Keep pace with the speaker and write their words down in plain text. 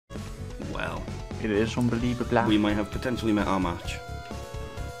Well, it is unbelievable. we might have potentially met our match.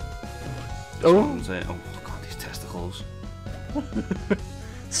 Oh God, these testicles.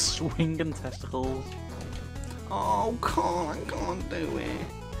 Swinging testicles. Oh, Karl, I can't do it.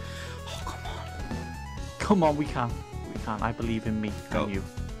 Oh, come on. Come on, we can. We can. I believe in me Go. and you.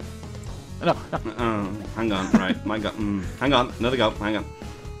 No. Hang on, right. My God. Hang on, another go. Hang on.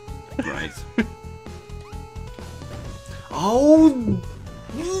 Right. Oh.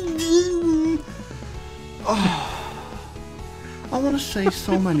 I want to say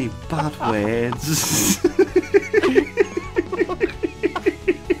so many bad words.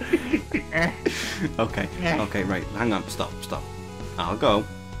 Okay, right. Hang on, stop. I'll go,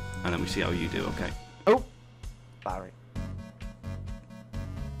 and then we see how you do, okay? Oh, Barry.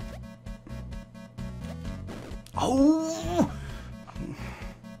 Oh!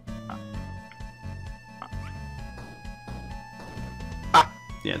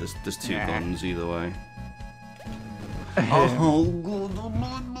 Yeah, there's two guns either way. Oh, good.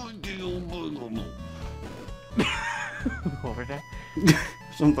 Over there.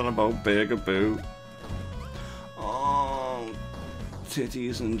 Something about Boo. Oh,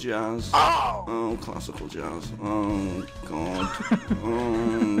 titties and jazz. Oh, classical jazz. Oh, God.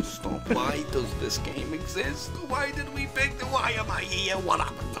 Oh, stop. Why does this game exist? Why did we pick the... Why am I here? What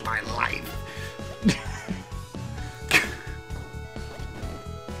happened to my life?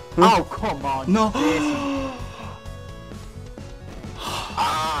 Oh, come on. No.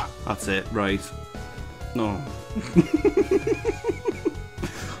 That's it, right. No.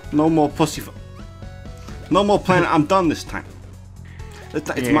 No more pussy. No more playing. I'm done this time.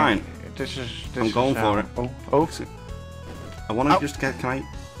 It's mine. I'm going for it. Oh. I want to just get. Can I?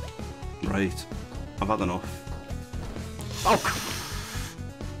 Right. I've had enough. Oh.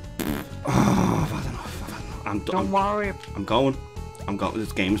 I've had enough. I'm done. Don't worry. I'm going.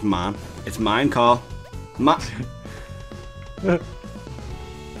 This game's mine. It's mine, Karl.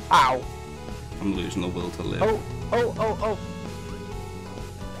 Ow. I'm losing the will to live. Oh.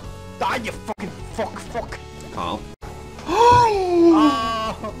 Die, you fucking fuck. Karl.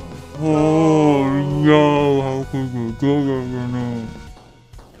 Oh no! How could you do that?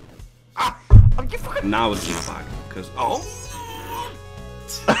 No. You fucking. Now it's in my bag. Because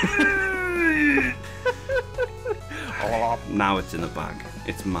now it's in the bag.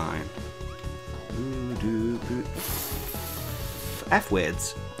 It's mine. F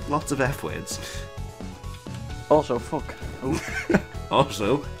words. Lots of F words. Also, fuck.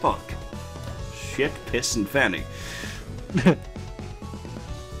 Also, fuck. Shit, piss, and fanny.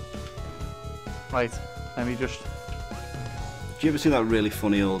 Right, let me just... Do you ever see that really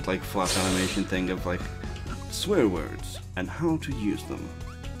funny old like flash animation thing of like swear words and how to use them?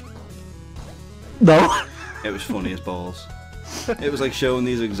 No. It was funny as balls. It was like showing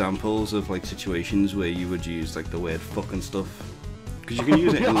these examples of like situations where you would use like the word fuck and stuff. Because you can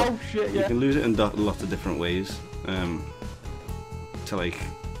use it in you can use it in lots of different ways. To like,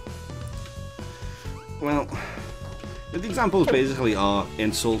 well, the examples basically are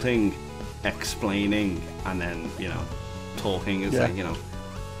insulting, explaining, and then talking. It's like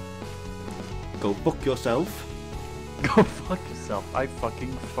go fuck yourself. Go fuck yourself. I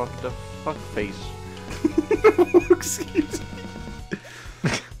fucking fucked a fuck face. Excuse me.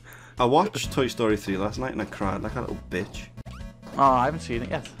 I watched Toy Story 3 last night and I cried like a little bitch. Oh, I haven't seen it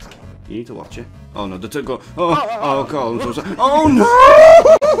yet. You need to watch it. Oh no, the go. Oh God, I'm so sorry. Oh no!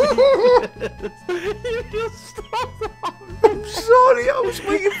 You stop. I'm sorry. I was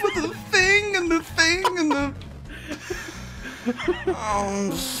waiting for the thing and the thing and the. Oh,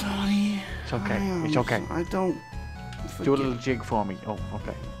 I'm sorry. It's okay. It's okay. I don't. Do a little jig for me. Oh,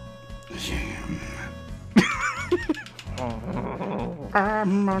 okay.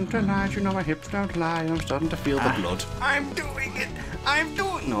 I'm on tonight, my hips don't lie. I'm starting to feel the blood. I'm doing it.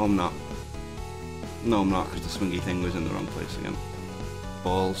 No, I'm not. No, I'm not, because the swingy thing was in the wrong place again.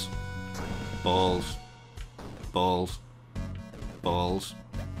 Balls.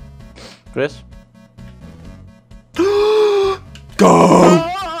 Chris? Go!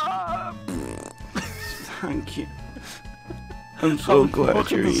 Thank you. I'm so glad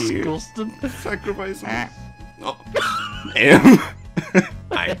you're here. Sacrifice. Oh.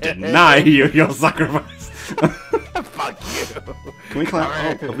 I deny your sacrifice. Fuck you. Can we climb?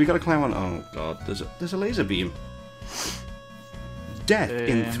 Oh, have we got to climb on? Oh God, there's a laser beam. Death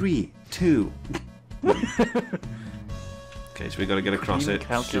in 3, 2. Okay, so we got to get across it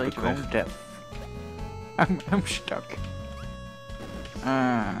super quick. Death. I'm stuck.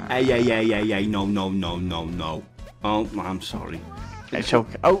 Hey, no. Oh, I'm sorry. It's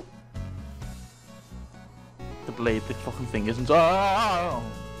okay. Oh. The blade, the fucking thing isn't. Oh.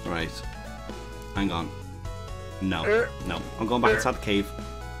 Right. Hang on. No. No. I'm going back inside the cave.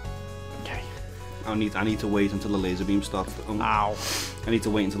 Okay. I need to wait until the laser beam starts to... Ow. I need to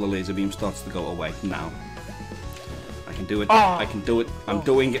wait until the laser beam starts to go away. Now. I can do it. Oh. I can do it. I'm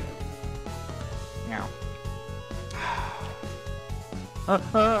doing it. Meow.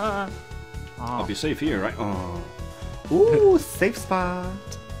 I'll be safe here, right? Oh. Ooh, safe spot.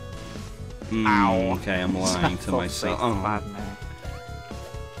 Ow. Okay, I'm lying to myself.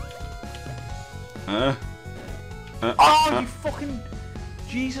 You fucking...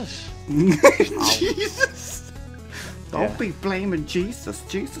 Jesus. Jesus. Don't be blaming Jesus.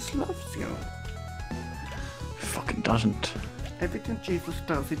 Jesus loves you. Fucking doesn't. Everything Jesus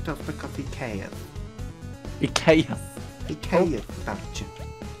does, he does because he cares. He cares. He cares about you.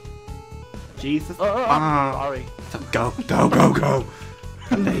 Jesus. Sorry. Go, go, go, go.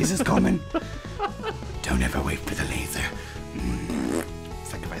 The laser's coming. Don't ever wait for the laser.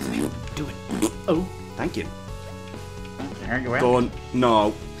 Sacrifice me. Do it. Oh, thank you. There you go. Done.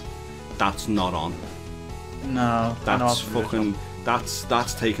 No. That's not on. No. That's fucking...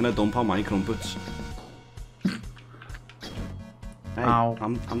 That's taking a dump on my crumpets. Hey, Ow.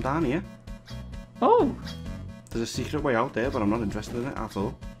 I'm down here. Oh. There's a secret way out there, but I'm not interested in it at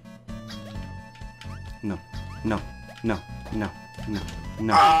all. No. No. No. No. No.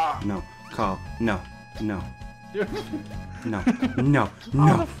 No. No. Carl. No. No. No. No.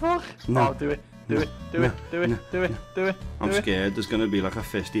 No. the fuck? No. Oh, do it. Do it. Do it. Do it. Do it. Do it. I'm scared there's gonna be like a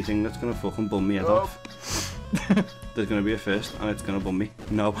fisty thing that's gonna fucking bum me head off. There's gonna be a fist and it's gonna bum me.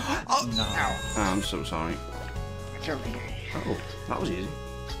 No. Oh, No. I'm so sorry. Oh, that was easy.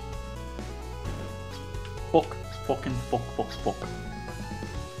 Fuck. Fucking fuck. Fuck. Fuck.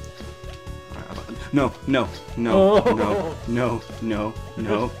 No, no, no, Oh. no, no, no,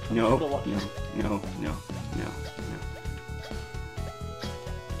 no, no, no, no, no, no.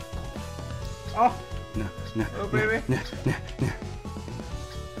 Oh. No, no, Oh, baby. no, no, no.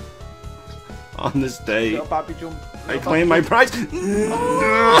 On this day, Little baby jump. I claim my prize.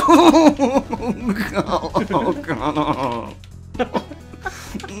 No! Oh God!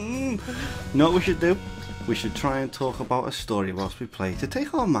 Know what we should do? We should try and talk about a story whilst we play to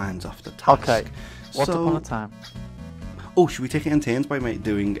take our minds off the task. Okay. Once upon a time. Oh, should we take it in turns by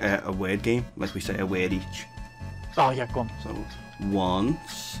doing a word game? Like we say a word each. Oh yeah, go on. So,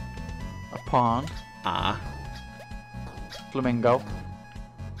 once. Upon. A. Flamingo.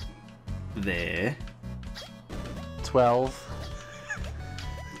 There. 12.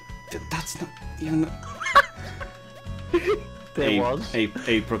 That's not even... There was.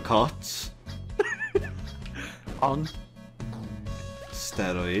 Apricots. On.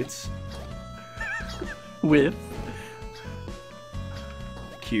 Steroids. With.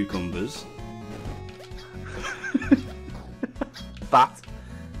 Cucumbers. That.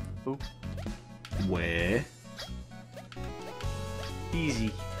 Ooh. Where.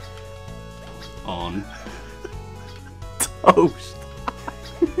 Easy. On. Toast.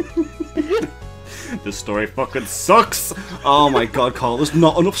 The story fucking sucks. Oh my God, Carl, there's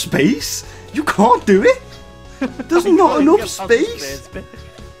not enough space. You can't do it. There's not enough space.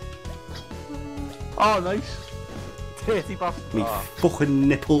 Oh, nice. Dirty bastard. Me fucking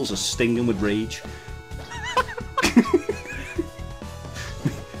nipples are stinging with rage.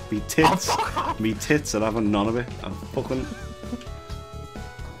 Me tits are having none of it. I'm fucking...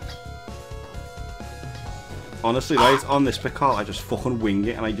 Honestly, right, on this bit, Carl, I just fucking wing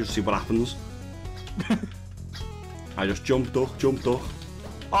it and I just see what happens. I just jump, duck.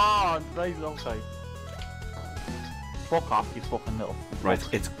 Oh, nice, okay. Fuck off, you fucking little... Right,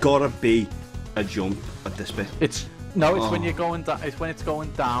 it's gotta be a jump at this bit. It's when you're going down. It's when it's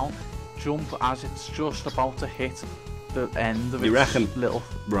going down. Jump as it's just about to hit the end of You its reckon? little.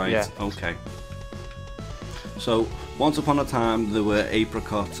 Right, Yeah. okay. So, once upon a time, there were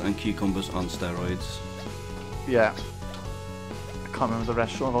apricots and cucumbers on steroids. Yeah. I can't remember the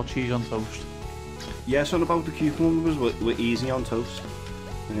restaurant about cheese on toast. Yeah, something about the cucumbers were easy on toast.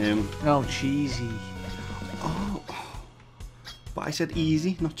 No, cheesy. Oh, but I said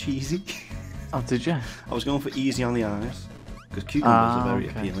easy, not cheesy. Oh, did you? I was going for easy on the eyes. Because cucumbers are very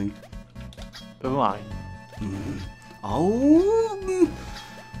okay. appealing. Oh, I. Oh,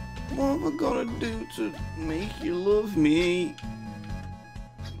 what am I gonna do to make you love me?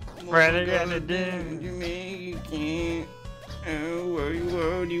 What am I gonna do to make you can't? Oh,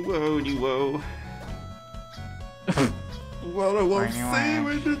 whoa. What I won't say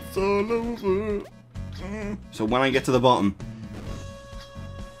when it's all over. So when I get to the bottom,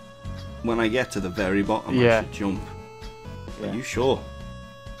 when I get to the very bottom, I should jump. Yeah. Are you sure?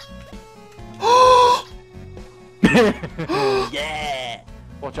 Yeah!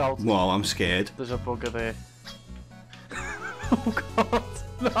 Watch out. Wow, I'm scared. There's a bugger there. Oh god.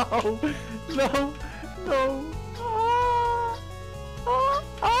 No. No. No.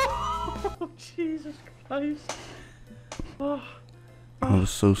 Oh, Jesus Christ. Oh. I was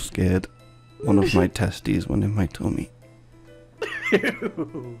so scared. One of my testes went in my tummy.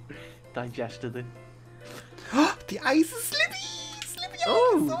 Digested it. The ice is slippy! Slippy!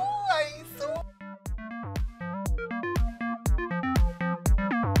 Oh!